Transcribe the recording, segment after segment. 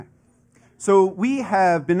So we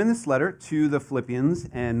have been in this letter to the Philippians,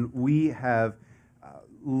 and we have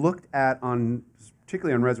looked at,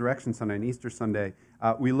 particularly on Resurrection Sunday and Easter Sunday,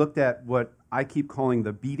 we looked at what I keep calling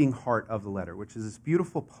the beating heart of the letter, which is this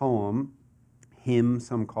beautiful poem, hymn,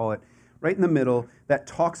 some call it, right in the middle, that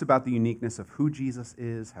talks about the uniqueness of who Jesus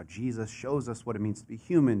is, how Jesus shows us what it means to be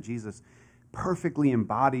human. Jesus perfectly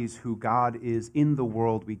embodies who God is in the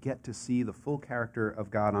world. We get to see the full character of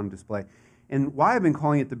God on display. And why I've been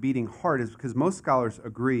calling it the beating heart is because most scholars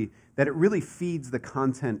agree that it really feeds the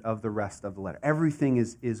content of the rest of the letter. Everything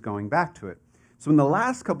is going back to it. So in the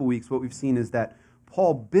last couple weeks, what we've seen is that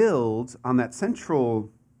Paul builds on that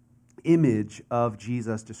central image of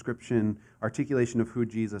Jesus, description, articulation of who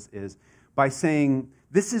Jesus is, by saying,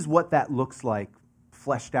 this is what that looks like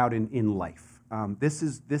fleshed out in life. This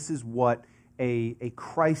is what a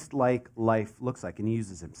Christ-like life looks like. And he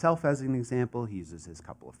uses himself as an example. He uses his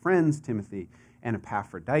couple of friends, Timothy and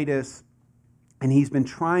Epaphroditus. And he's been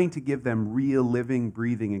trying to give them real, living,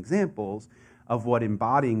 breathing examples of what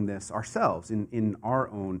embodying this ourselves in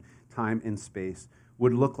our own time and space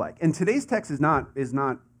would look like. And today's text is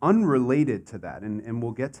not unrelated to that, and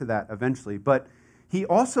we'll get to that eventually. But he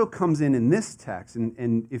also comes in this text,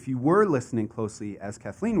 and if you were listening closely as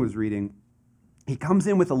Kathleen was reading, he comes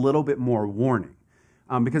in with a little bit more warning,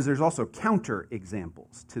 because there's also counter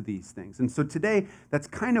examples to these things. And so today, that's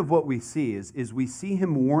kind of what we see, is we see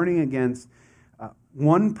him warning against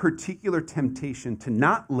one particular temptation to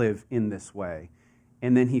not live in this way,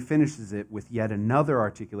 and then he finishes it with yet another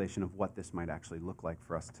articulation of what this might actually look like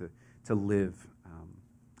for us to live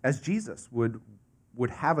as Jesus would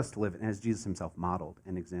have us to live, and as Jesus himself modeled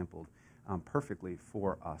and exampled perfectly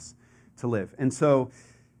for us to live. And so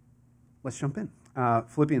let's jump in.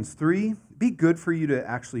 Philippians 3, be good for you to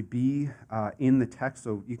actually be in the text,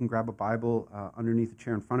 so you can grab a Bible underneath the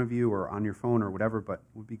chair in front of you or on your phone or whatever, but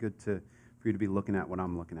it would be good for you to be looking at what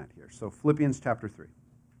I'm looking at here. So Philippians chapter 3.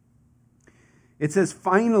 It says,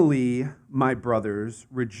 finally, my brothers,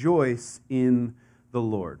 rejoice in the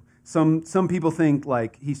Lord. Some people think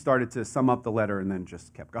like he started to sum up the letter and then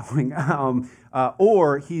just kept going,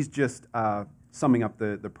 or he's just summing up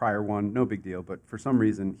the prior one. No big deal, but for some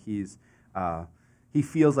reason he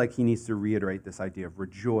feels like he needs to reiterate this idea of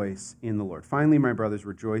rejoice in the Lord. Finally, my brothers,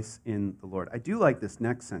 rejoice in the Lord. I do like this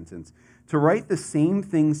next sentence. To write the same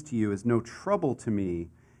things to you is no trouble to me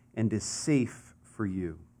and is safe for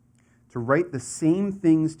you. To write the same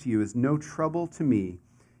things to you is no trouble to me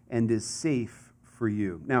and is safe for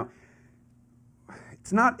you. Now,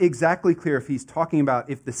 it's not exactly clear if he's talking about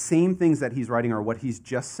if the same things that he's writing are what he's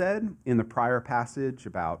just said in the prior passage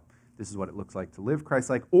about this is what it looks like to live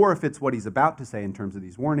Christ-like, or if it's what he's about to say in terms of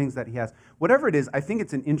these warnings that he has. Whatever it is, I think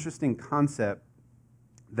it's an interesting concept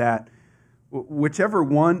that whichever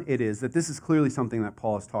one it is, that this is clearly something that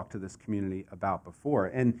Paul has talked to this community about before.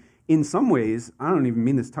 And in some ways, I don't even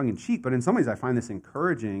mean this tongue-in-cheek, but in some ways I find this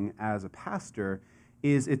encouraging as a pastor,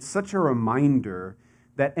 is it's such a reminder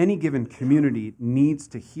that any given community needs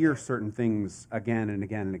to hear certain things again and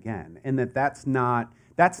again and again, and that's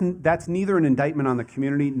neither an indictment on the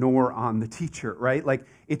community nor on the teacher, right? Like,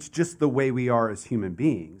 it's just the way we are as human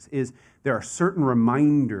beings, is there are certain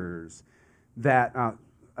reminders that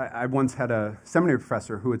I once had a seminary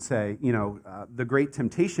professor who would say, the great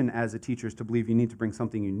temptation as a teacher is to believe you need to bring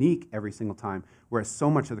something unique every single time, whereas so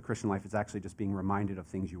much of the Christian life is actually just being reminded of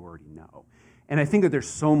things you already know. And I think that there's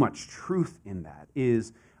so much truth in that.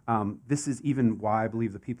 This is even why I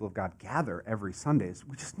believe the people of God gather every Sunday. Is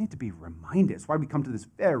we just need to be reminded. It's why we come to this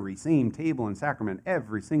very same table and sacrament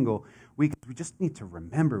every single week. We just need to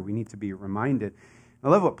remember. We need to be reminded. I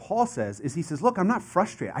love what Paul says, is he says, look, I'm not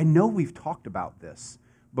frustrated. I know we've talked about this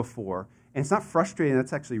before, and it's not frustrating.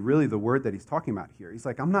 That's actually really the word that he's talking about here. He's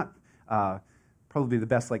like, I'm not, probably the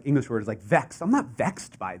best English word is vexed. I'm not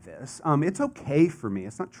vexed by this. It's okay for me.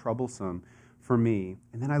 It's not troublesome for me.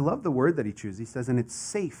 And then I love the word that he chooses. He says, and it's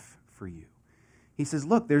safe for you. He says,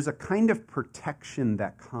 look, there's a kind of protection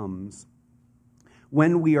that comes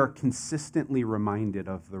when we are consistently reminded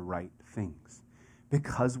of the right things,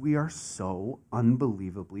 because we are so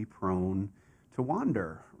unbelievably prone to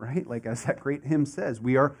wander, right? Like as that great hymn says,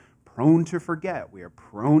 we are prone to forget. We are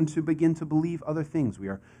prone to begin to believe other things. We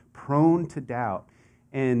are prone to doubt.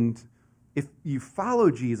 And if you follow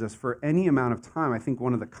Jesus for any amount of time, I think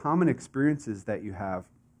one of the common experiences that you have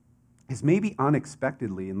is maybe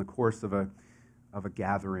unexpectedly in the course of a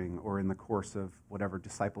gathering or in the course of whatever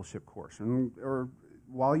discipleship course, or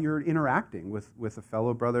while you're interacting with a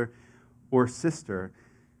fellow brother or sister,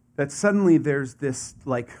 that suddenly there's this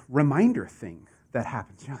reminder thing that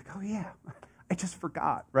happens. You're like, oh yeah, I just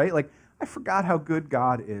forgot, right? I forgot how good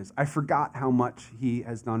God is. I forgot how much he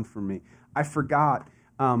has done for me. I forgot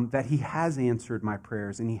that he has answered my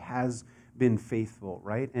prayers and he has been faithful,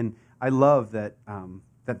 right? And I love that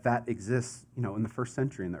that exists, in the first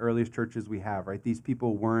century, in the earliest churches we have, right? These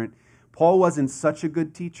people Paul wasn't such a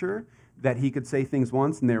good teacher that he could say things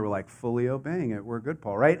once and they were like fully obeying it. We're good,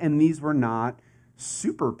 Paul, right? And these were not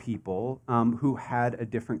super people who had a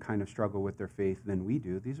different kind of struggle with their faith than we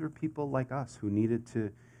do. These are people like us who needed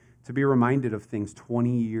to be reminded of things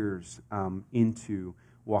 20 years into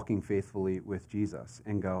walking faithfully with Jesus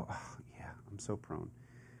and go, oh, yeah, I'm so prone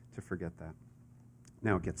to forget that.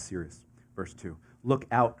 Now it gets serious. Verse 2, look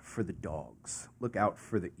out for the dogs. Look out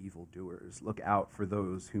for the evildoers. Look out for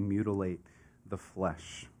those who mutilate the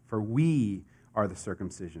flesh. For we are the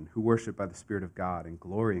circumcision who worship by the Spirit of God and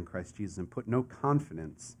glory in Christ Jesus and put no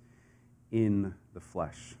confidence in the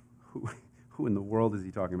flesh. Who in the world is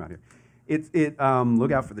he talking about here?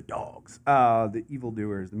 Look out for the dogs, the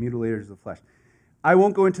evildoers, the mutilators of the flesh. I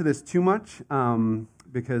won't go into this too much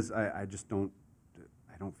because I just don't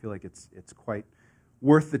feel like it's quite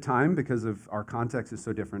worth the time because of our context is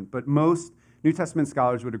so different. But most New Testament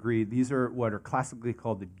scholars would agree these are what are classically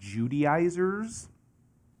called the Judaizers.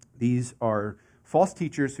 These are false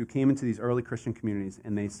teachers who came into these early Christian communities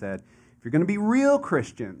and they said, if you're going to be real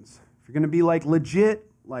Christians, if you're going to be like legit,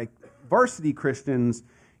 like varsity Christians,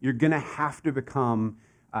 you're going to have to become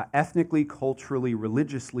ethnically, culturally,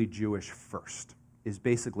 religiously Jewish first, is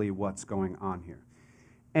basically what's going on here.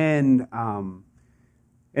 And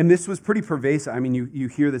this was pretty pervasive. I mean, you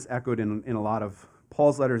hear this echoed in a lot of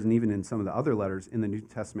Paul's letters and even in some of the other letters in the New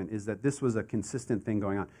Testament, is that this was a consistent thing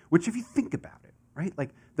going on, which if you think about it, right, like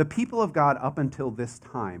the people of God up until this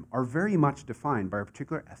time are very much defined by a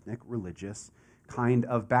particular ethnic, religious kind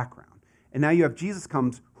of background. And now you have Jesus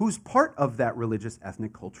comes, who's part of that religious,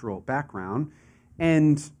 ethnic, cultural background,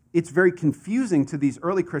 and it's very confusing to these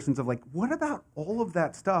early Christians of like, what about all of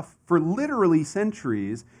that stuff for literally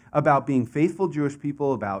centuries about being faithful Jewish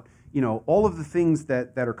people, about, all of the things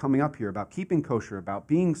that are coming up here, about keeping kosher, about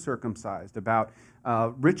being circumcised, about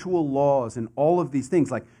ritual laws and all of these things.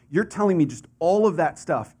 Like, you're telling me just all of that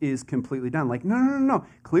stuff is completely done. Like, no.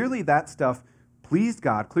 Clearly that stuff pleased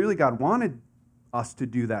God. Clearly God wanted us to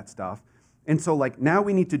do that stuff. And so, like, now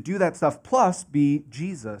we need to do that stuff plus be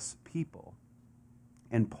Jesus people.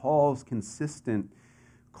 And Paul's consistent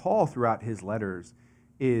call throughout his letters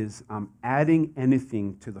is adding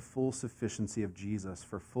anything to the full sufficiency of Jesus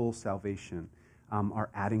for full salvation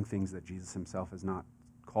are adding things that Jesus himself has not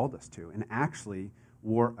called us to, and actually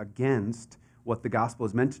war against what the gospel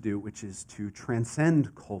is meant to do, which is to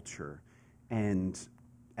transcend culture and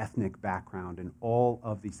ethnic background and all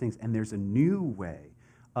of these things. And there's a new way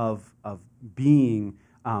of being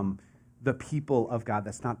the people of God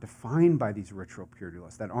that's not defined by these ritual purity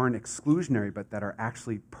laws, that aren't exclusionary, but that are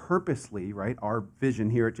actually purposely, right? Our vision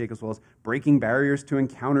here at Jacob's Well is breaking barriers to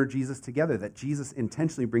encounter Jesus together, that Jesus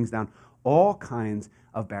intentionally brings down all kinds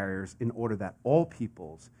of barriers in order that all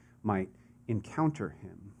peoples might encounter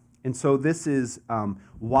him. And so this is,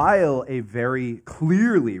 while a very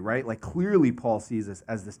clearly, right, like clearly Paul sees this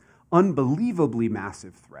as this unbelievably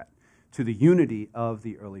massive threat to the unity of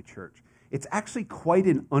the early church, it's actually quite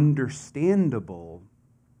an understandable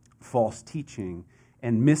false teaching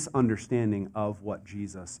and misunderstanding of what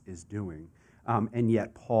Jesus is doing. And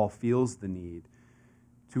yet Paul feels the need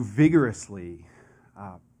to vigorously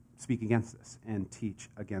speak against this and teach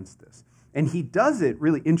against this. And he does it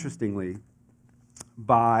really interestingly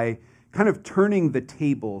by kind of turning the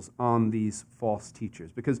tables on these false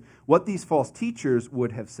teachers. Because what these false teachers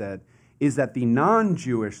would have said is that these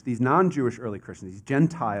non-Jewish early Christians, these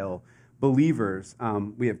Gentile believers,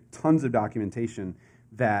 we have tons of documentation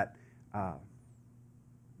that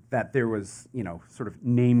there was, sort of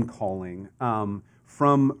name calling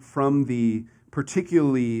from the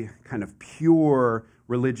particularly kind of pure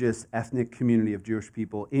religious ethnic community of Jewish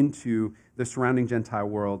people into the surrounding Gentile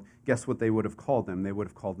world. Guess what they would have called them? They would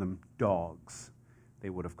have called them dogs. They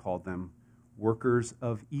would have called them workers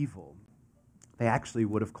of evil. They actually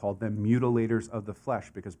would have called them mutilators of the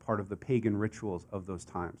flesh, because part of the pagan rituals of those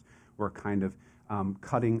times were a kind of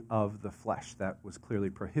cutting of the flesh that was clearly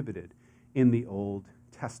prohibited in the Old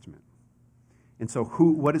Testament. And so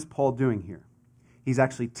what is Paul doing here? He's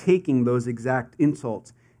actually taking those exact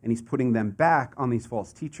insults and he's putting them back on these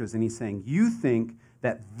false teachers, and he's saying, you think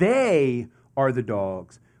that they are the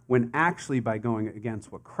dogs, when actually by going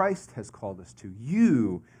against what Christ has called us to,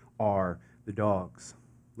 you are the dogs.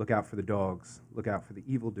 Look out for the dogs. Look out for the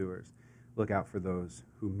evildoers. Look out for those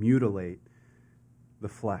who mutilate the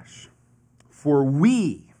flesh. For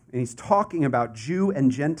we, And he's talking about Jew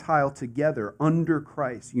and Gentile together under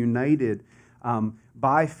Christ, united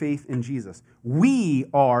by faith in Jesus. We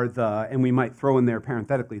are and we might throw in there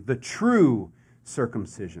parenthetically, the true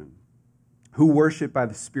circumcision, who worship by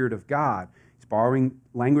the Spirit of God. He's borrowing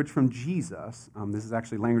language from Jesus. This is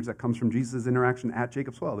actually language that comes from Jesus' interaction at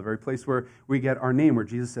Jacob's Well, the very place where we get our name, where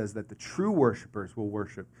Jesus says that the true worshipers will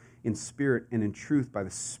worship in spirit and in truth by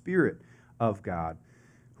the Spirit of God,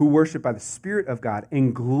 who worship by the Spirit of God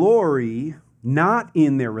and glory not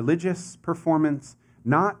in their religious performance,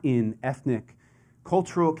 not in ethnic,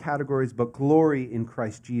 cultural categories, but glory in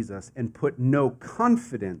Christ Jesus and put no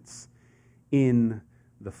confidence in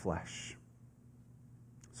the flesh.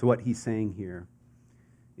 So what he's saying here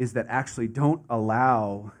is that actually don't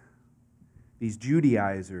allow these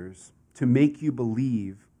Judaizers to make you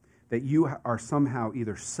believe that you are somehow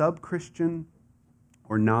either sub-Christian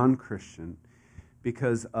or non-Christian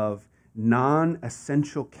because of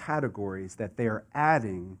non-essential categories that they are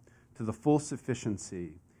adding to the full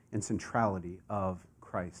sufficiency and centrality of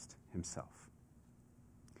Christ himself.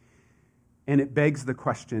 And it begs the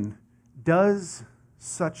question, does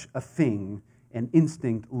such a thing, an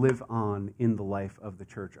instinct, live on in the life of the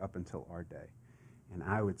church up until our day? And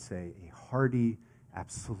I would say a hearty,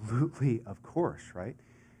 absolutely, of course, right?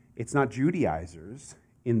 It's not Judaizers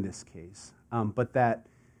in this case, but that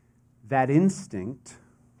instinct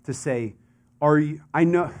to say, I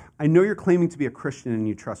know you're claiming to be a Christian and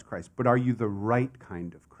you trust Christ, but are you the right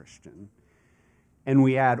kind of Christian? And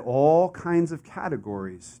we add all kinds of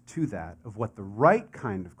categories to that of what the right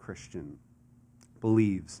kind of Christian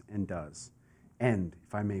believes and does. And,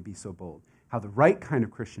 if I may be so bold, how the right kind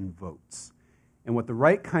of Christian votes, and what the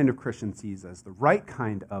right kind of Christian sees as the right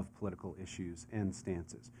kind of political issues and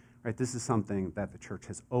stances. Right? This is something that the church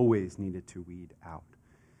has always needed to weed out.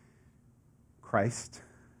 Christ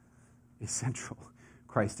is central.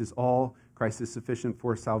 Christ is all. Christ is sufficient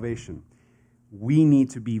for salvation. We need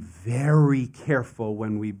to be very careful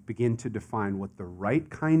when we begin to define what the right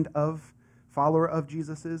kind of follower of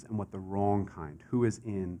Jesus is and what the wrong kind, who is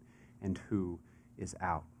in and who is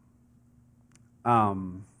out.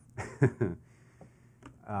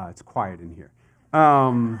 It's quiet in here.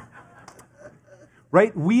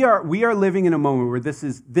 Right? We are living in a moment where this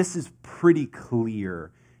is pretty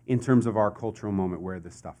clear in terms of our cultural moment where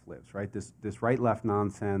this stuff lives, right? This right-left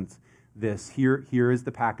nonsense, this here is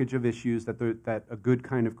the package of issues that a good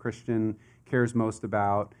kind of Christian cares most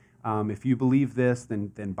about. If you believe this,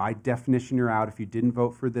 then by definition you're out. If you didn't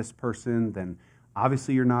vote for this person, then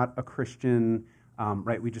obviously you're not a Christian.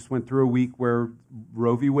 Right? We just went through a week where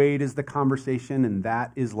Roe v. Wade is the conversation, and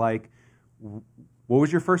that is like, what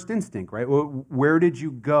was your first instinct, right? Where did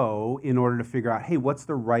you go in order to figure out, hey, what's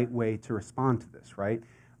the right way to respond to this, right?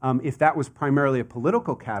 If that was primarily a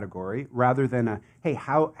political category rather than hey,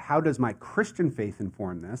 how does my Christian faith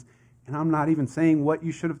inform this? And I'm not even saying what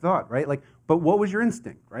you should have thought, right? But what was your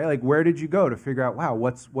instinct, right? Where did you go to figure out, wow,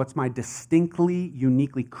 what's my distinctly,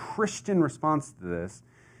 uniquely Christian response to this?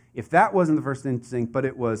 If that wasn't the first instinct, but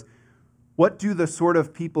it was, what do the sort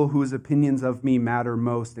of people whose opinions of me matter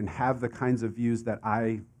most and have the kinds of views that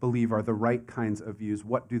I believe are the right kinds of views,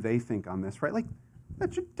 what do they think on this, right?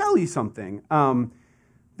 That should tell you something.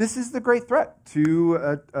 This is the great threat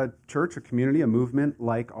to a church, a community, a movement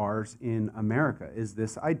like ours in America, is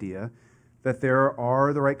this idea that there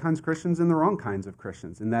are the right kinds of Christians and the wrong kinds of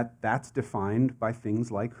Christians, and that's defined by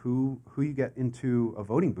things like who you get into a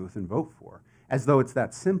voting booth and vote for, as though it's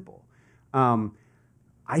that simple.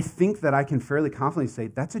 I think that I can fairly confidently say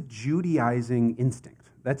that's a Judaizing instinct.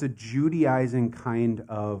 That's a Judaizing kind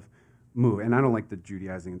of move. And I don't like the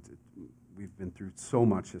Judaizing. We've been through so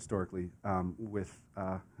much historically with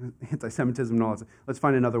anti-Semitism and all that. Let's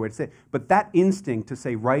find another way to say it. But that instinct to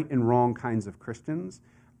say right and wrong kinds of Christians,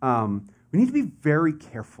 we need to be very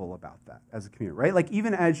careful about that as a community, right?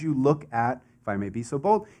 Even as you look at, if I may be so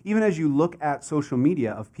bold, even as you look at social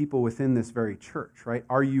media of people within this very church, right?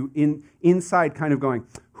 Are you inside kind of going,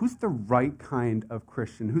 who's the right kind of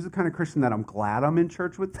Christian? Who's the kind of Christian that I'm glad I'm in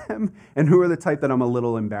church with them? And who are the type that I'm a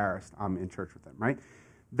little embarrassed I'm in church with them, right?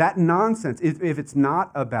 That nonsense, if it's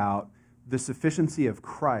not about the sufficiency of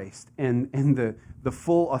Christ and the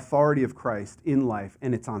full authority of Christ in life,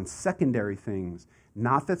 and it's on secondary things,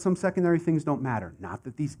 not that some secondary things don't matter, not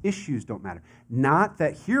that these issues don't matter, not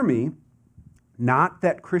that, hear me, not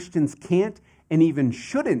that Christians can't and even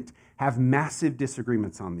shouldn't have massive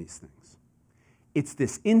disagreements on these things. It's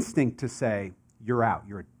this instinct to say, you're out,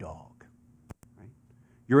 you're a dog. Right?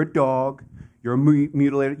 You're a dog, you're a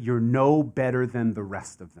mutilated, you're no better than the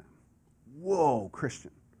rest of them. Whoa,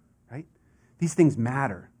 Christian, right? These things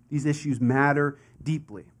matter. These issues matter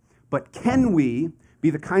deeply. But can we be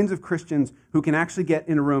the kinds of Christians who can actually get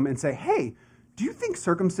in a room and say, hey, do you think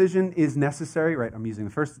circumcision is necessary? Right, I'm using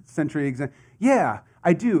the first century example. Yeah,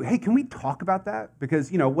 I do. Hey, can we talk about that?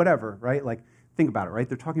 Because, whatever, right? Like, think about it, right?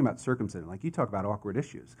 They're talking about circumcision. Like, you talk about awkward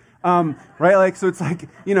issues, right? Like, so it's like,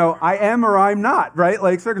 I am or I'm not, right?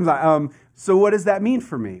 Like, circumcision. So what does that mean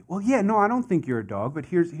for me? Well, yeah, no, I don't think you're a dog, but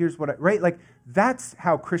here's what right? Like, that's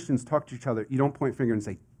how Christians talk to each other. You don't point finger and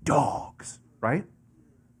say, dogs, right?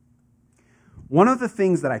 One of the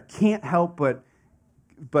things that I can't help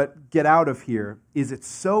but get out of here is it's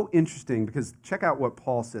so interesting because check out what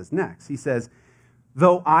Paul says next. He says,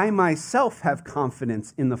 though I myself have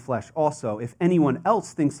confidence in the flesh also, if anyone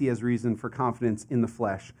else thinks he has reason for confidence in the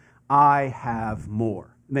flesh, I have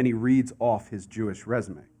more. And then he reads off his Jewish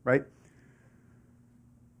resume, right?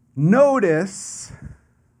 Notice,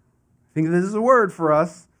 I think this is a word for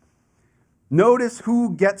us, notice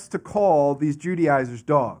who gets to call these Judaizers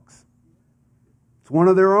dogs. It's one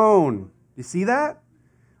of their own. You see that?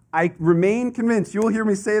 I remain convinced, you'll hear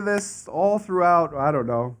me say this all throughout, I don't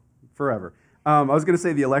know, forever. I was going to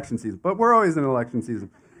say the election season, but we're always in election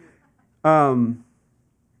season.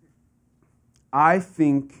 I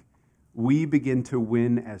think we begin to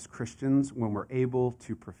win as Christians when we're able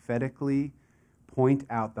to prophetically point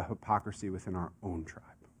out the hypocrisy within our own tribe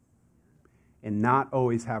and not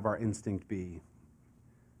always have our instinct be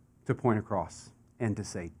to point across and to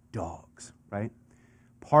say dogs, right?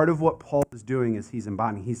 Part of what Paul is doing is he's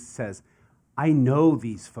embodying. He says, I know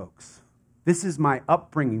these folks. This is my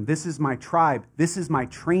upbringing. This is my tribe. This is my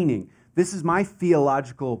training. This is my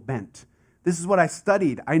theological bent. This is what I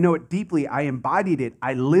studied. I know it deeply. I embodied it.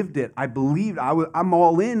 I lived it. I believed. I'm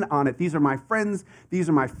all in on it. These are my friends. These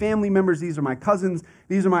are my family members. These are my cousins.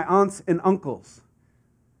 These are my aunts and uncles.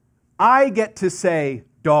 I get to say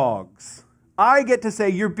dogs. I get to say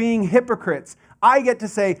you're being hypocrites. I get to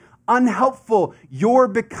say unhelpful. You're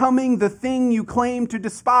becoming the thing you claim to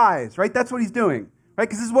despise, right? That's what he's doing, right?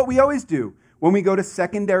 Because this is what we always do. When we go to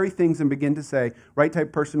secondary things and begin to say, right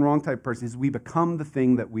type person, wrong type person, is we become the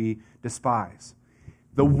thing that we despise.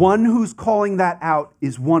 The one who's calling that out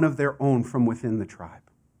is one of their own from within the tribe.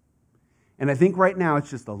 And I think right now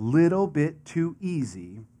it's just a little bit too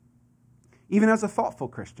easy, even as a thoughtful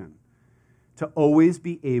Christian, to always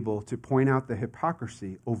be able to point out the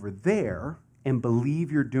hypocrisy over there and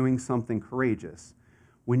believe you're doing something courageous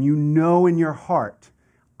when you know in your heart,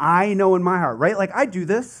 I know in my heart, right? Like I do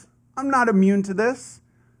this. I'm not immune to this.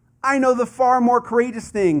 I know the far more courageous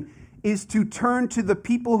thing is to turn to the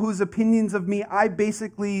people whose opinions of me I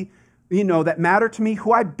basically, that matter to me,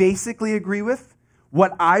 who I basically agree with,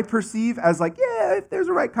 what I perceive as like, yeah, if there's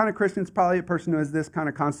a right kind of Christian, it's probably a person who has this kind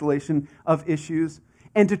of constellation of issues,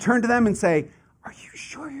 and to turn to them and say, are you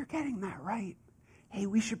sure you're getting that right? Hey,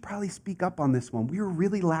 we should probably speak up on this one. We were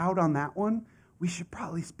really loud on that one. We should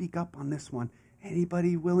probably speak up on this one.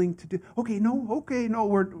 Anybody willing to do? Okay, no,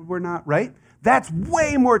 we're not, right? That's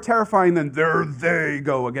way more terrifying than there they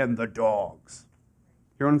go again, the dogs.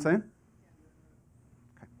 Hear what I'm saying?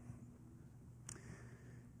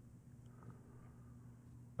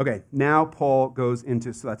 Okay, now Paul goes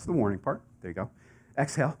into, so that's the warning part. There you go.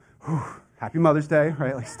 Exhale. Whew. Happy Mother's Day,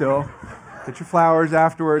 right? Like still, get your flowers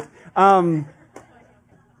afterwards.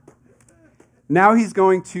 Now he's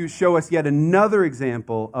going to show us yet another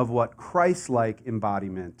example of what Christ-like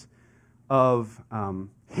embodiment of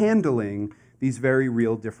handling these very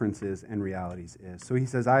real differences and realities is. So he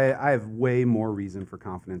says, I have way more reason for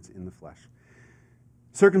confidence in the flesh.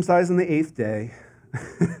 Circumcised on the 8th day.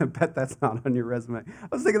 I bet that's not on your resume. I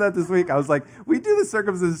was thinking that this week. I was like, we do the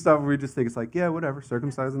circumcision stuff and we just think it's like, yeah, whatever,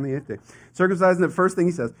 circumcised on the 8th day. Circumcised, and the first thing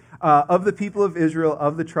he says, of the people of Israel,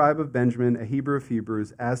 of the tribe of Benjamin, a Hebrew of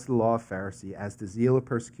Hebrews, as to the law of Pharisee, as to zeal a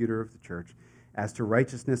persecutor of the church, as to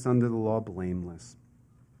righteousness under the law blameless.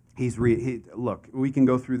 Look, we can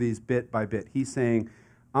go through these bit by bit. He's saying,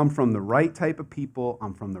 I'm from the right type of people,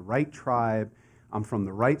 I'm from the right tribe, I'm from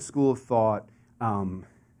the right school of thought.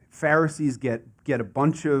 Pharisees get a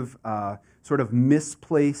bunch of sort of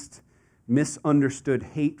misplaced, misunderstood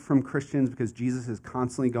hate from Christians because Jesus is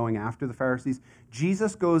constantly going after the Pharisees.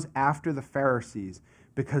 Jesus goes after the Pharisees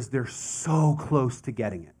because they're so close to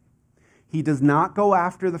getting it. He does not go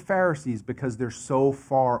after the Pharisees because they're so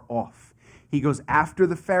far off. He goes after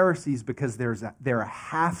the Pharisees because they're a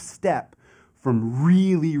half step from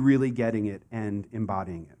really, really getting it and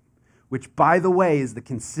embodying it. Which, by the way, is the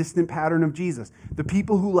consistent pattern of Jesus. The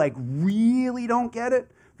people who really don't get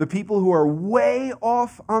it, the people who are way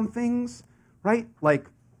off on things, right? Like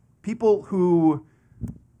people who,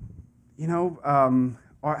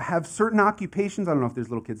 have certain occupations. I don't know if there's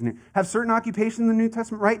little kids in here. Have certain occupations in the New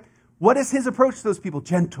Testament, right? What is his approach to those people?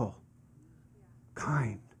 Gentle,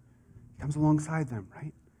 kind. He comes alongside them,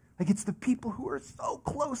 right? Like it's the people who are so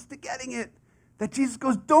close to getting it that Jesus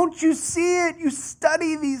goes, don't you see it? You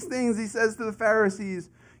study these things, he says to the Pharisees.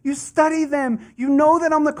 You study them. You know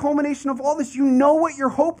that I'm the culmination of all this. You know what you're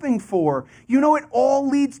hoping for. You know it all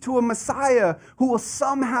leads to a Messiah who will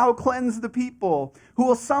somehow cleanse the people, who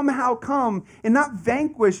will somehow come and not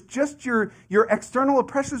vanquish just your external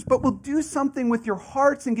oppressors, but will do something with your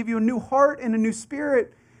hearts and give you a new heart and a new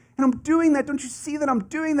spirit. And I'm doing that. Don't you see that I'm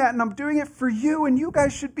doing that? And I'm doing it for you. And you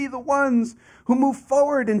guys should be the ones who move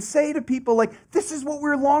forward and say to people like, this is what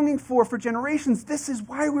we're longing for generations. This is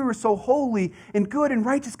why we were so holy and good and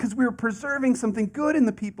righteous, because we were preserving something good in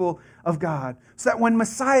the people of God. So that when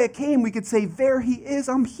Messiah came, we could say, there he is,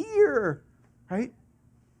 I'm here, right?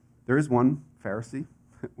 There is one Pharisee,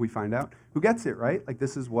 we find out, who gets it, right? Like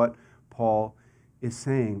this is what Paul is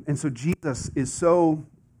saying. And so Jesus is so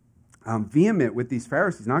vehement with these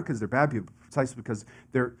Pharisees, not because they're bad people, but precisely because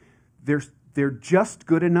they're just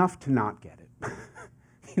good enough to not get it.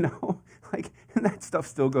 And that stuff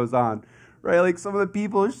still goes on, right? Like some of the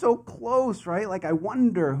people are so close, right? Like I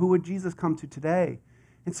wonder, who would Jesus come to today?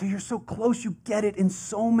 And so you're so close, you get it in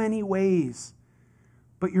so many ways,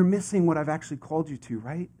 but you're missing what I've actually called you to,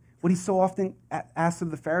 right? What he so often asks of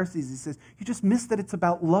the Pharisees, he says, you just missed that it's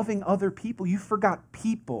about loving other people. You forgot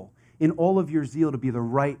people in all of your zeal to be the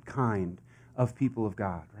right kind of people of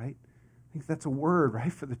God, right? I think that's a word,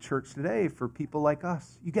 right, for the church today, for people like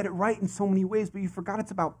us. You get it right in so many ways, but you forgot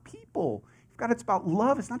it's about people. You forgot it's about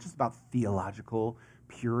love. It's not just about theological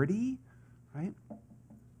purity, right?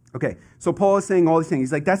 Okay, so Paul is saying all these things.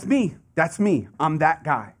 He's like, that's me. That's me. I'm that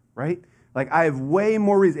guy, right? Like, I have way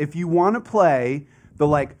more reason. If you want to play the,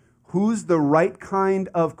 like, who's the right kind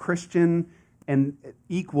of Christian and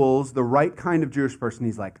equals the right kind of Jewish person,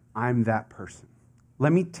 he's like, I'm that person.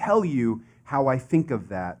 Let me tell you how I think of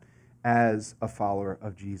that as a follower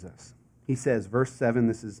of Jesus. He says, verse 7,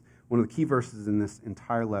 this is one of the key verses in this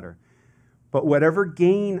entire letter. But whatever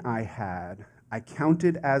gain I had, I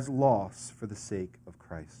counted as loss for the sake of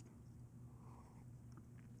Christ.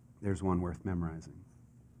 There's one worth memorizing.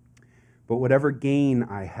 But whatever gain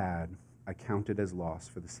I had, I counted as loss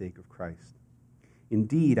for the sake of Christ.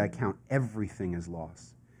 Indeed, I count everything as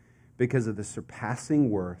loss because of the surpassing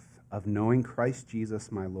worth of knowing Christ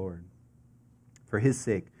Jesus my Lord. For his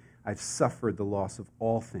sake, I've suffered the loss of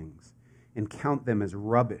all things and count them as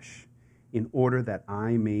rubbish in order that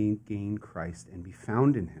I may gain Christ and be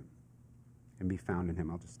found in him.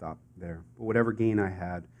 I'll just stop there. But whatever gain I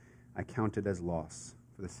had, I counted as loss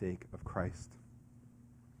for the sake of Christ.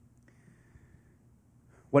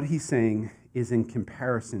 What he's saying is in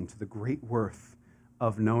comparison to the great worth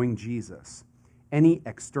of knowing Jesus, any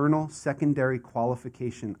external, secondary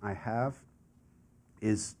qualification I have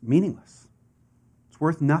is meaningless. It's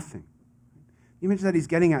worth nothing. The image that he's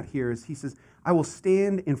getting at here is he says, I will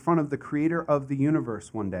stand in front of the creator of the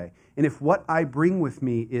universe one day. And if what I bring with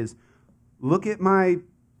me is, look at my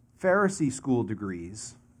Pharisee school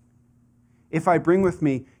degrees. If I bring with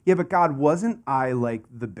me, yeah, but God, wasn't I like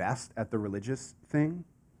the best at the religious thing?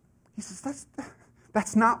 He says,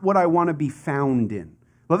 that's not what I want to be found in.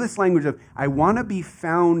 Love this language of, I want to be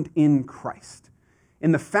found in Christ.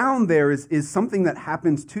 And the found there is something that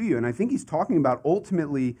happens to you. And I think he's talking about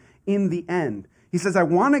ultimately in the end. He says, I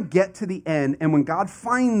want to get to the end. And when God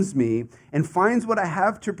finds me and finds what I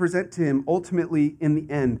have to present to him ultimately in the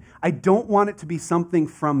end, I don't want it to be something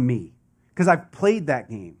from me because I've played that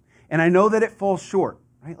game. And I know that it falls short.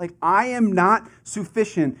 Right? Like, I am not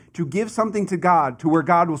sufficient to give something to God to where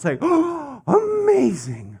God will say, oh,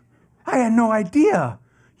 amazing. I had no idea.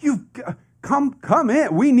 You've come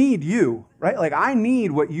in. We need you, right? Like, I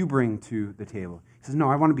need what you bring to the table. He says,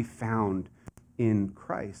 no, I want to be found in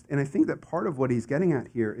Christ. And I think that part of what he's getting at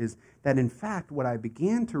here is that, in fact, what I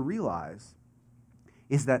began to realize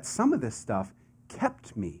is that some of this stuff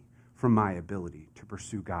kept me from my ability to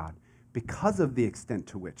pursue God because of the extent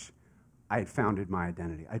to which I had founded my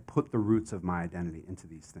identity. I put the roots of my identity into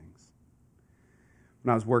these things.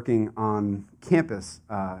 When I was working on campus,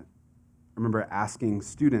 I remember asking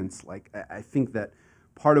students, like, I think that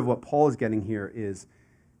part of what Paul is getting here is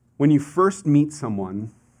when you first meet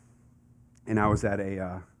someone, and I was at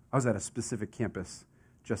a specific campus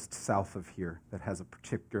just south of here that has a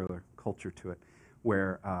particular culture to it,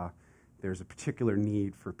 where there's a particular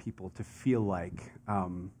need for people to feel like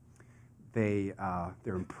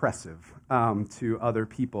they're impressive to other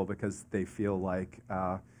people because they feel like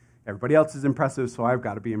everybody else is impressive, so I've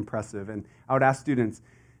got to be impressive. And I would ask students,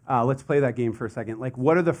 let's play that game for a second. Like,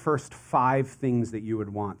 what are the first 5 things that you would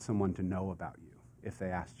want someone to know about you if they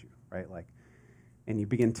asked you, right? Like, and you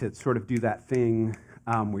begin to sort of do that thing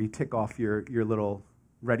where you tick off your little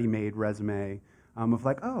ready-made resume of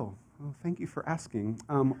like, oh, well, thank you for asking.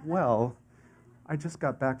 Well, I just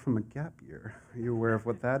got back from a gap year. Are you aware of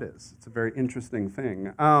what that is? It's a very interesting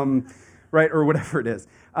thing, right, or whatever it is.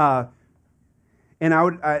 And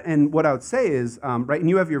what I would say is, right, and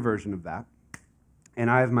you have your version of that, and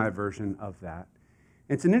I have my version of that.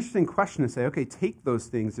 It's an interesting question to say, okay, take those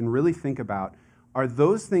things and really think about, are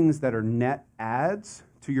those things that are net adds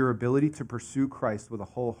to your ability to pursue Christ with a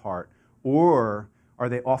whole heart, or are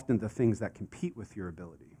they often the things that compete with your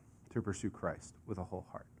ability to pursue Christ with a whole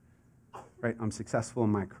heart? Right? I'm successful in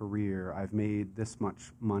my career. I've made this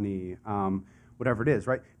much money, whatever it is,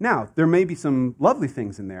 right? Now, there may be some lovely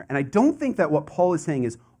things in there, and I don't think that what Paul is saying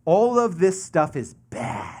is all of this stuff is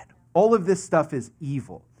bad. All of this stuff is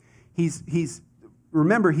evil.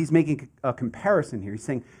 Remember, he's making a comparison here. He's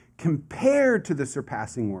saying, compared to the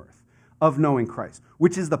surpassing worth of knowing Christ,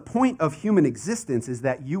 which is the point of human existence, is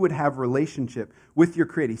that you would have relationship with your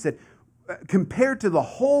Creator. He said, compared to the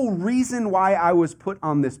whole reason why I was put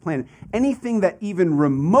on this planet, anything that even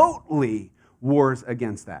remotely wars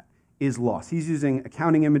against that is loss. He's using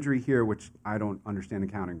accounting imagery here, which I don't understand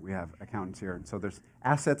accounting. We have accountants here, and so there's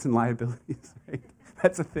assets and liabilities, right?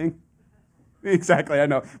 That's a thing. Exactly, I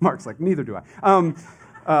know. Mark's like, neither do I.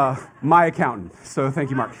 My accountant, so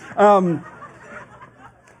thank you, Mark.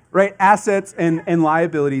 Right, assets and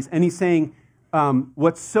liabilities. And he's saying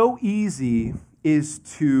what's so easy is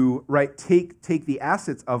to, right, take the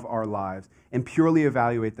assets of our lives and purely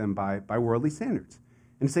evaluate them by worldly standards.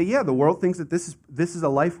 And say, yeah, the world thinks that this is a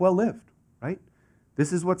life well lived, right?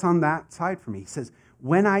 This is what's on that side for me. He says,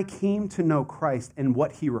 when I came to know Christ and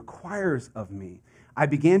what he requires of me, I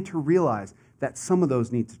began to realize that some of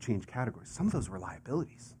those need to change categories. Some of those were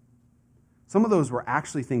liabilities. Some of those were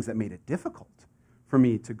actually things that made it difficult for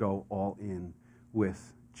me to go all in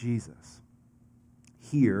with Jesus.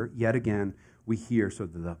 Here, yet again, we hear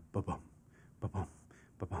sort of the ba-bum, ba-bum,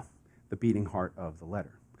 ba-bum, the beating heart of the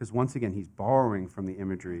letter. Because once again, he's borrowing from the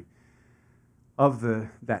imagery of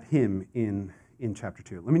that hymn in chapter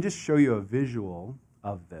 2. Let me just show you a visual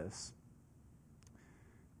of this.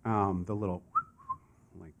 The little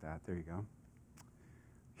like that. There you go.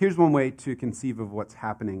 Here's one way to conceive of what's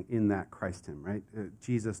happening in that Christ hymn, right?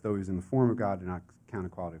 Jesus, though he was in the form of God, did not count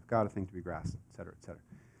equality with God a thing to be grasped, et cetera, et cetera.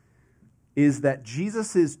 Is that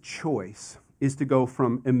Jesus' choice is to go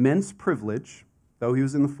from immense privilege, though he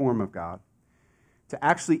was in the form of God, to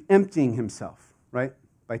actually emptying himself, right,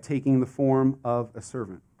 by taking the form of a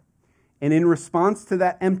servant. And in response to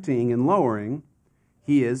that emptying and lowering,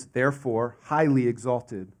 he is, therefore, highly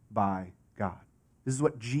exalted by God. This is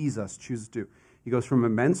what Jesus chooses to do. He goes from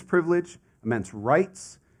immense privilege, immense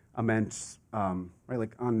rights, immense, right,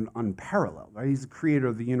 like unparalleled. Right? He's the creator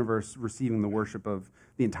of the universe, receiving the worship of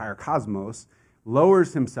the entire cosmos,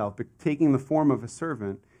 lowers himself, but taking the form of a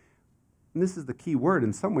servant. And this is the key word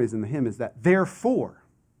in some ways in the hymn, is that therefore,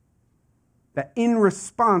 that in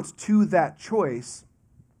response to that choice,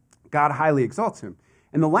 God highly exalts him.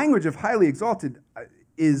 And the language of highly exalted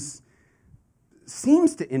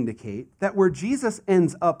seems to indicate that where Jesus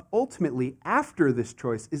ends up ultimately after this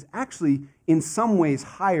choice is actually in some ways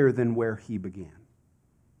higher than where he began,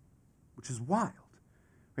 which is wild.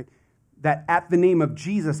 Right? That at the name of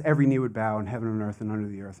Jesus, every knee would bow in heaven and earth and under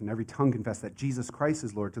the earth, and every tongue confess that Jesus Christ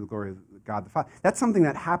is Lord to the glory of God the Father. That's something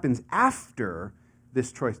that happens after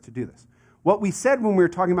this choice to do this. What we said when we were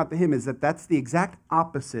talking about the hymn is that that's the exact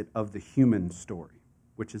opposite of the human story,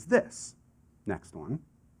 which is this. Next one.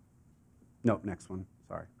 Nope, next one.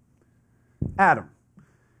 Sorry. Adam.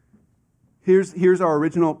 Here's our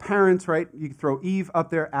original parents, right? You can throw Eve up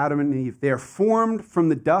there, Adam and Eve. They are formed from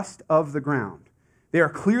the dust of the ground. They are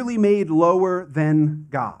clearly made lower than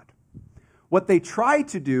God. What they try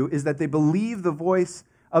to do is that they believe the voice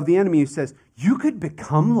of the enemy who says, you could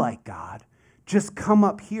become like God. Just come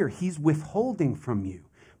up here. He's withholding from you.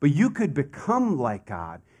 But you could become like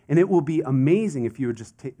God, and it will be amazing if you would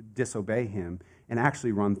just disobey him and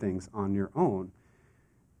actually run things on your own,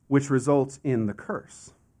 which results in the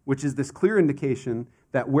curse, which is this clear indication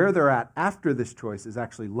that where they're at after this choice is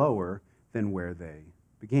actually lower than where they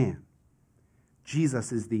began.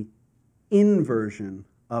 Jesus is the inversion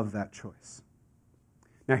of that choice.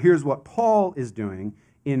 Now, here's what Paul is doing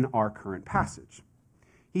in our current passage.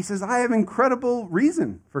 He says, I have incredible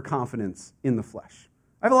reason for confidence in the flesh.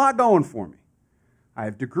 I have a lot going for me. I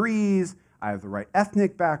have degrees, I have the right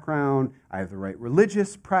ethnic background, I have the right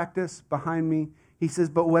religious practice behind me. He says,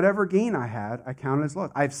 but whatever gain I had, I counted as loss.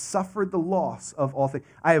 I have suffered the loss of all things.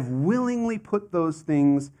 I have willingly put those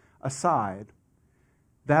things aside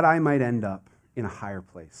that I might end up in a higher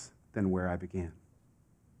place than where I began.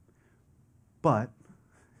 But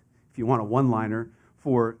if you want a one-liner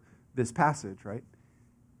for this passage, right,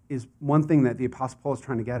 is one thing that the Apostle Paul is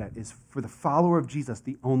trying to get at is for the follower of Jesus,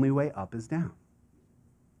 the only way up is down.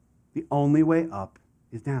 The only way up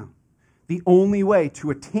is down. The only way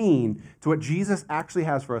to attain to what Jesus actually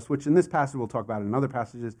has for us, which in this passage we'll talk about in other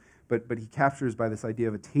passages, but he captures by this idea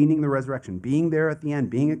of attaining the resurrection, being there at the end,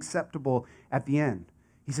 being acceptable at the end.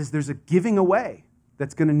 He says there's a giving away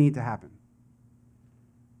that's going to need to happen.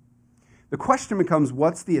 The question becomes,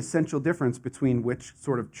 what's the essential difference between which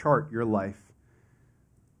sort of chart your life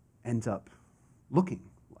ends up looking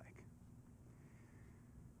like?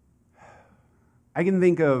 I can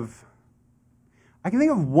think of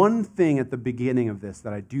one thing at the beginning of this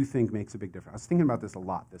that I do think makes a big difference. I was thinking about this a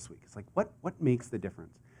lot this week. It's like, what makes the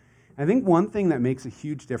difference? I think one thing that makes a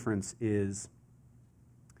huge difference is,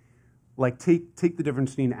 like, take the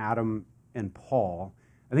difference between Adam and Paul.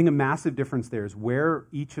 I think a massive difference there is where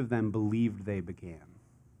each of them believed they began.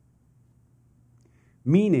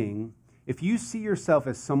 Meaning, if you see yourself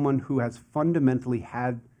as someone who has fundamentally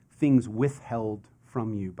had things withheld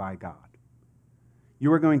from you by God,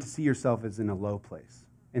 you are going to see yourself as in a low place.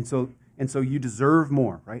 And so you deserve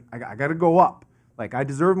more, right? I got to go up. Like, I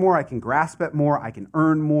deserve more. I can grasp at more. I can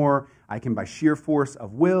earn more. I can, by sheer force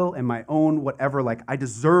of will and my own whatever, like, I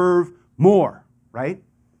deserve more, right?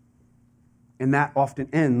 And that often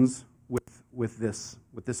ends with this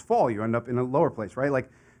fall. You end up in a lower place, right?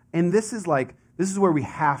 Like, and this is where we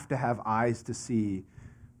have to have eyes to see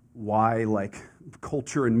why, like,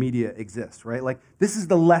 culture and media exist, right? Like, this is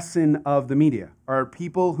the lesson of the media. Are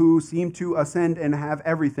people who seem to ascend and have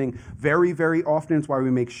everything, very, very often, it's why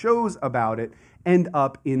we make shows about it, end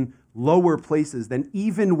up in lower places than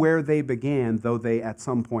even where they began, though they at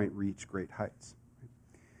some point reach great heights.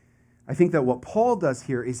 I think that what Paul does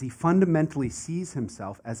here is he fundamentally sees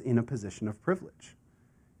himself as in a position of privilege,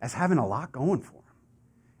 as having a lot going for him,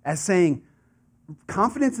 as saying,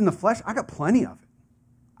 confidence in the flesh, I got plenty of it.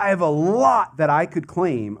 I have a lot that I could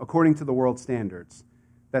claim according to the world standards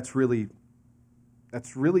that's really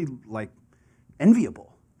like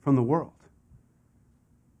enviable from the world.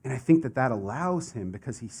 And I think that allows him,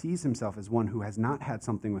 because he sees himself as one who has not had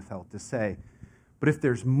something withheld, to say, but if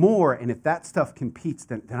there's more and if that stuff competes,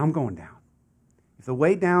 then I'm going down. If the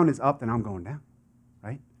way down is up, then I'm going down,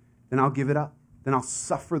 right? Then I'll give it up. Then I'll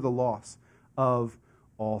suffer the loss of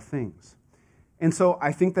all things. And so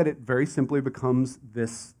I think that it very simply becomes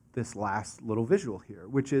this last little visual here,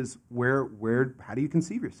 which is how do you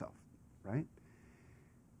conceive yourself, right?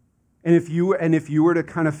 And if you were to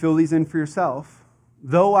kind of fill these in for yourself,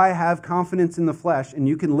 though I have confidence in the flesh, and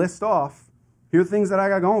you can list off, here are the things that I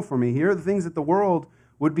got going for me, here are the things that the world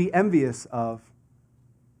would be envious of.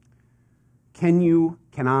 Can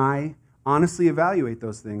I honestly evaluate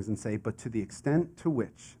those things and say, but to the extent to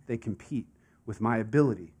which they compete with my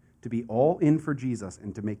ability to be all in for Jesus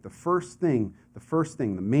and to make the first thing,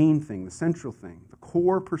 the main thing, the central thing, the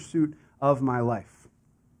core pursuit of my life,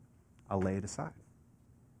 I'll lay it aside.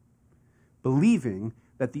 Believing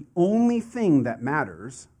that the only thing that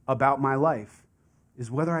matters about my life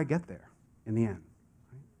is whether I get there in the end.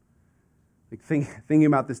 Like thinking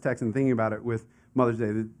about this text and thinking about it with Mother's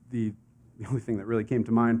Day, the only thing that really came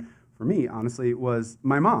to mind for me, honestly, was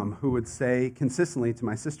my mom, who would say consistently to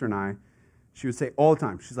my sister and I, she would say all the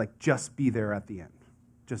time, she's like, just be there at the end.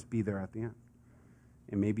 Just be there at the end.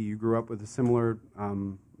 And maybe you grew up with a similar,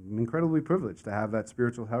 incredibly privileged to have that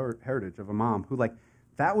spiritual heritage of a mom who, like,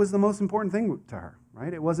 that was the most important thing to her,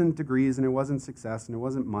 right? It wasn't degrees and it wasn't success and it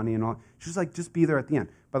wasn't money and all. She was like, just be there at the end.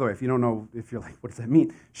 By the way, if you don't know, if you're like, what does that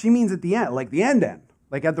mean? She means at the end, like the end.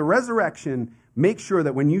 Like at the resurrection, make sure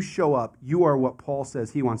that when you show up, you are what Paul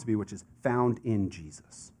says he wants to be, which is found in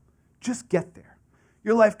Jesus. Just get there.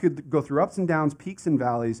 Your life could go through ups and downs, peaks and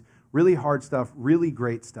valleys, really hard stuff, really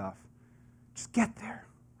great stuff. Just get there,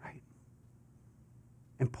 right?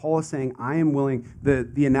 And Paul is saying, I am willing.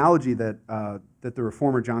 The analogy that the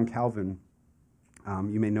reformer John Calvin,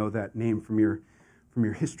 you may know that name from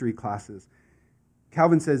your history classes.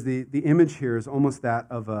 Calvin says the image here is almost that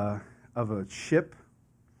of a ship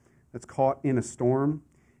that's caught in a storm.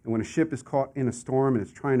 And when a ship is caught in a storm and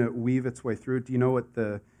it's trying to weave its way through, do you know what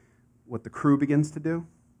the crew begins to do?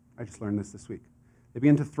 I just learned this week. They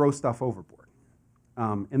begin to throw stuff overboard.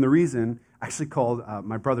 And the reason, actually called,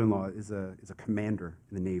 my brother-in-law is a commander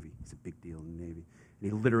in the Navy. He's a big deal in the Navy. And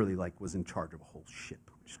he literally was in charge of a whole ship,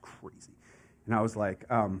 which is crazy. And I was like,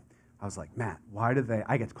 Matt, why do they,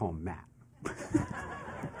 I get to call him Matt.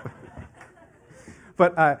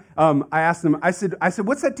 But I asked him, I said,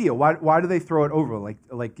 what's that deal? Why do they throw it over?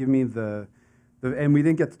 Like give me the, and we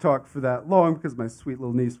didn't get to talk for that long because my sweet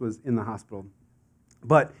little niece was in the hospital.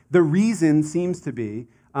 But the reason seems to be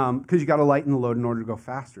because you got to lighten the load in order to go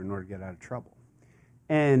faster, in order to get out of trouble.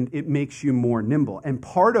 And it makes you more nimble. And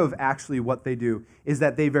part of actually what they do is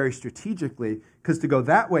that they very strategically, because to go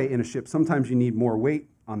that way in a ship, sometimes you need more weight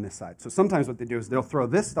on this side. So sometimes what they do is they'll throw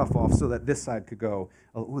this stuff off so that this side could go,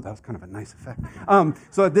 oh, that was kind of a nice effect.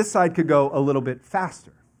 So that this side could go a little bit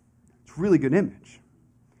faster. It's a really good image.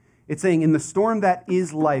 It's saying in the storm that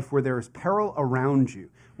is life, where there is peril around you,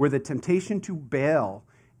 where the temptation to bail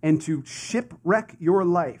and to shipwreck your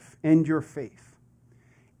life and your faith,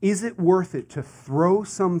 is it worth it to throw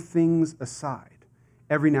some things aside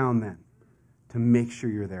every now and then to make sure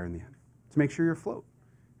you're there in the end, to make sure you're afloat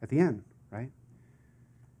at the end, right?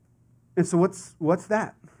 And so what's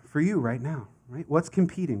that for you right now, right? What's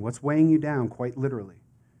competing? What's weighing you down quite literally?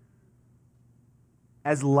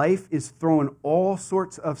 As life is throwing all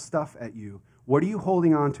sorts of stuff at you, what are you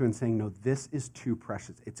holding on to and saying, no, this is too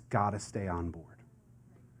precious. It's got to stay on board.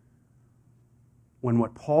 When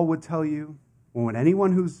what Paul would tell you, when what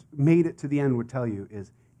anyone who's made it to the end would tell you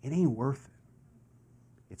is, it ain't worth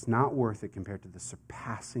it. It's not worth it compared to the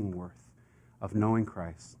surpassing worth of knowing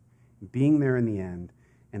Christ, being there in the end,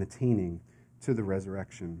 and attaining to the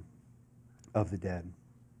resurrection of the dead.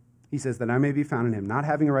 He says that I may be found in him, not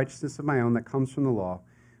having a righteousness of my own that comes from the law,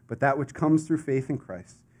 but that which comes through faith in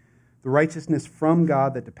Christ, the righteousness from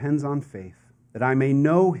God that depends on faith, that I may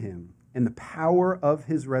know him and the power of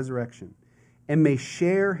his resurrection, and may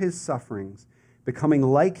share his sufferings, becoming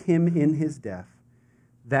like him in his death,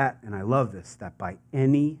 that, and I love this, that by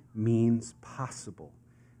any means possible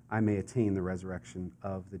I may attain the resurrection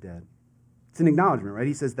of the dead. It's an acknowledgement, right?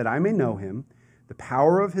 He says that I may know him, the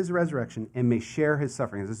power of his resurrection, and may share his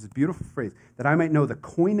sufferings. This is a beautiful phrase, that I might know the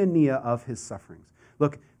koinonia of his sufferings.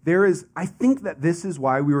 Look, I think that this is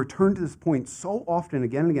why we return to this point so often,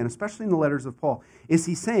 again and again, especially in the letters of Paul, is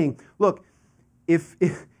he's saying, look, if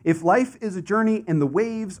life is a journey and the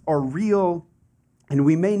waves are real, and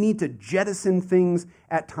we may need to jettison things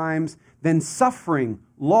at times, then suffering,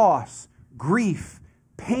 loss, grief,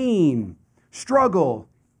 pain, struggle,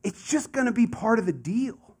 it's just going to be part of the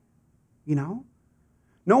deal, you know?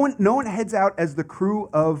 No one heads out as the crew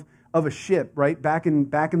of a ship, right? Back in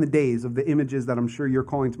the days of the images that I'm sure you're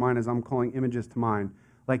calling to mind as I'm calling images to mind.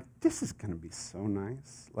 Like, this is going to be so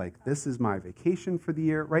nice. Like, this is my vacation for the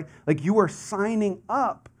year, right? Like, you are signing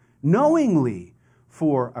up knowingly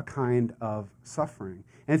for a kind of suffering.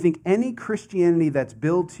 And I think any Christianity that's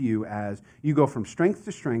billed to you as you go from strength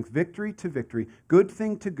to strength, victory to victory, good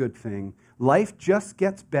thing to good thing, life just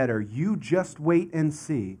gets better, you just wait and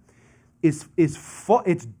see,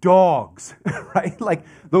 it's dogs, right? Like,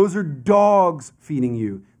 those are dogs feeding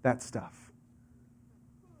you that stuff.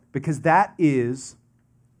 Because that is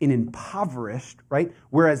an impoverished, right?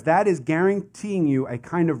 Whereas that is guaranteeing you a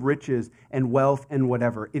kind of riches and wealth and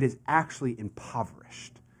whatever. It is actually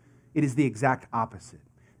impoverished. It is the exact opposite.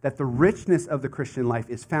 That the richness of the Christian life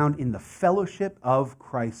is found in the fellowship of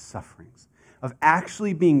Christ's sufferings, of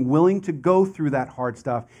actually being willing to go through that hard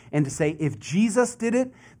stuff and to say, if Jesus did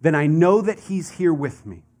it, then I know that he's here with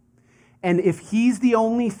me. And if he's the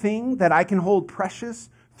only thing that I can hold precious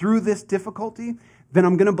through this difficulty, then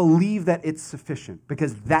I'm going to believe that it's sufficient,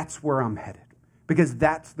 because that's where I'm headed, because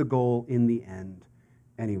that's the goal in the end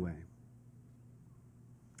anyway.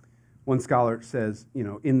 One scholar says,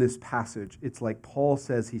 in this passage, it's like Paul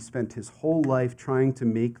says he spent his whole life trying to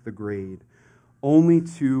make the grade, only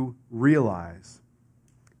to realize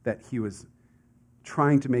that he was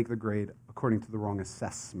trying to make the grade according to the wrong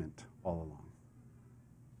assessment all along,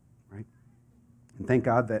 right? And thank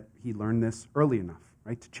God that he learned this early enough,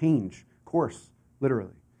 right, to change course,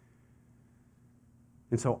 literally.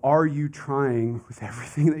 And so are you trying with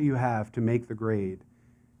everything that you have to make the grade,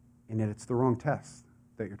 and yet it's the wrong test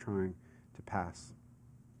that you're trying to pass?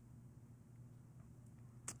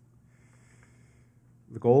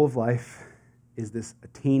 The goal of life is this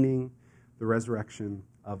attaining the resurrection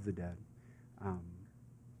of the dead.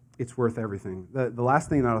 It's worth everything. The last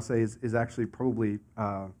thing that I'll say is actually probably,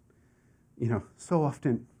 so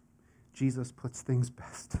often Jesus puts things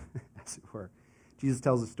best, as it were. Jesus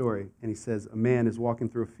tells a story, and he says a man is walking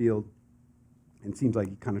through a field, and it seems like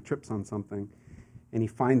he kind of trips on something, and he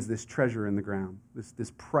finds this treasure in the ground,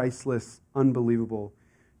 this priceless, unbelievable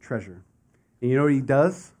treasure. And you know what he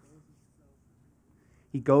does?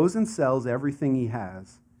 He goes and sells everything he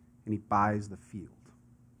has, and he buys the field.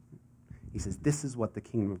 He says, this is what the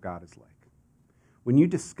kingdom of God is like. When you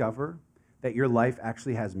discover that your life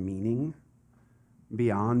actually has meaning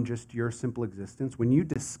beyond just your simple existence, when you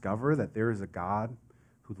discover that there is a God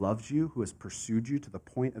who loves you, who has pursued you to the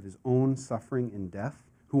point of his own suffering and death,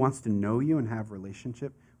 who wants to know you and have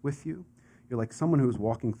relationship with you, You're like someone who's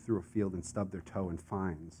walking through a field and stubbed their toe and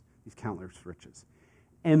finds these countless riches.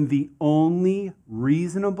 And the only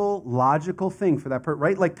reasonable, logical thing for that person,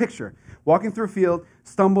 right? Like picture, walking through a field,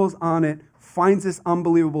 stumbles on it, finds this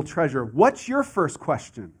unbelievable treasure. What's your first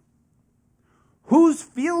question? Whose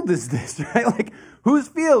field is this, right? Like, whose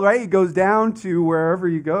field, right? He goes down to wherever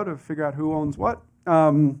you go to figure out who owns what.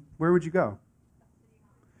 Where would you go?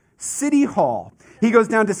 City Hall. He goes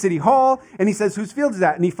down to City Hall, and he says, whose field is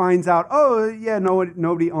that? And he finds out, oh, yeah,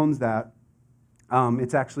 nobody owns that.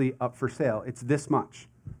 It's actually up for sale. It's this much.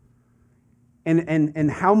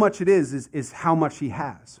 And how much it is how much he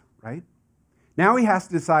has, right? Now he has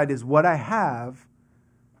to decide, is what I have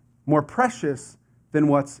more precious than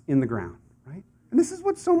what's in the ground, right? And this is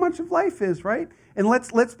what so much of life is, right? And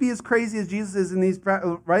let's be as crazy as Jesus is in these,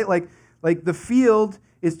 right? Like the field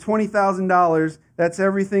is $20,000. That's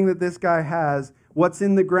everything that this guy has. What's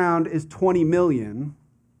in the ground is 20 million.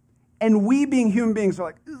 And we being human beings are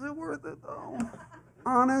like, is it worth it though?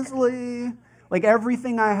 Honestly, like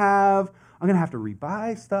everything I have, I'm going to have to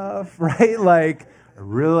rebuy stuff, right? Like, I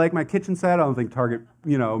really like my kitchen set. I don't think Target,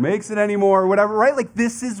 makes it anymore or whatever, right? Like,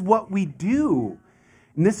 this is what we do.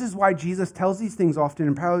 And this is why Jesus tells these things often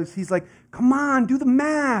in parables. He's like, come on, do the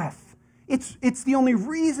math. It's the only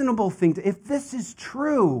reasonable thing. If this is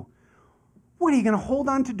true, what, are you going to hold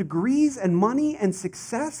on to degrees and money and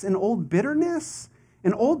success and old bitterness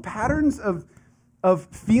and old patterns of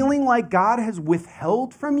feeling like God has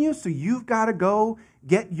withheld from you, so you've got to go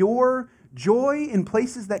get your joy in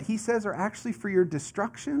places that he says are actually for your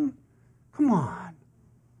destruction? Come on,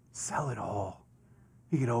 sell it all.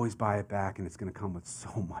 You could always buy it back, and it's going to come with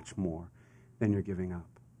so much more than you're giving up.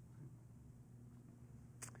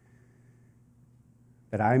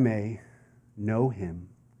 That I may know him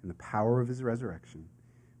in the power of his resurrection,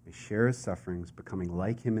 may share his sufferings, becoming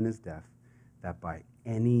like him in his death, that by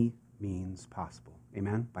any means possible,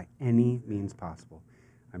 amen? By any means possible,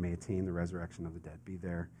 I may attain the resurrection of the dead, be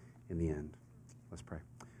there in the end. Let's pray.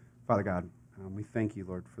 Father God, we thank you,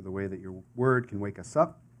 Lord, for the way that your word can wake us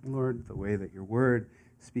up, Lord, the way that your word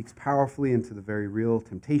speaks powerfully into the very real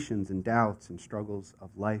temptations and doubts and struggles of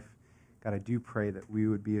life. God, I do pray that we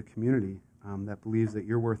would be a community that believes that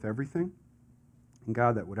you're worth everything. And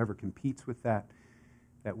God, that whatever competes with that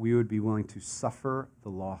we would be willing to suffer the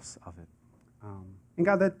loss of it. And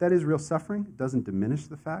God, that is real suffering. It doesn't diminish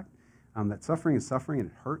the fact that suffering is suffering and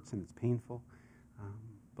it hurts and it's painful.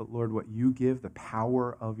 But Lord, what you give, the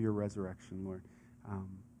power of your resurrection, Lord,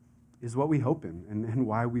 is what we hope in and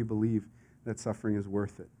why we believe that suffering is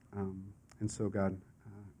worth it. And so, God,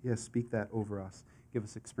 speak that over us. Give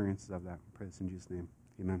us experiences of that. We pray this in Jesus' name.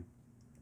 Amen.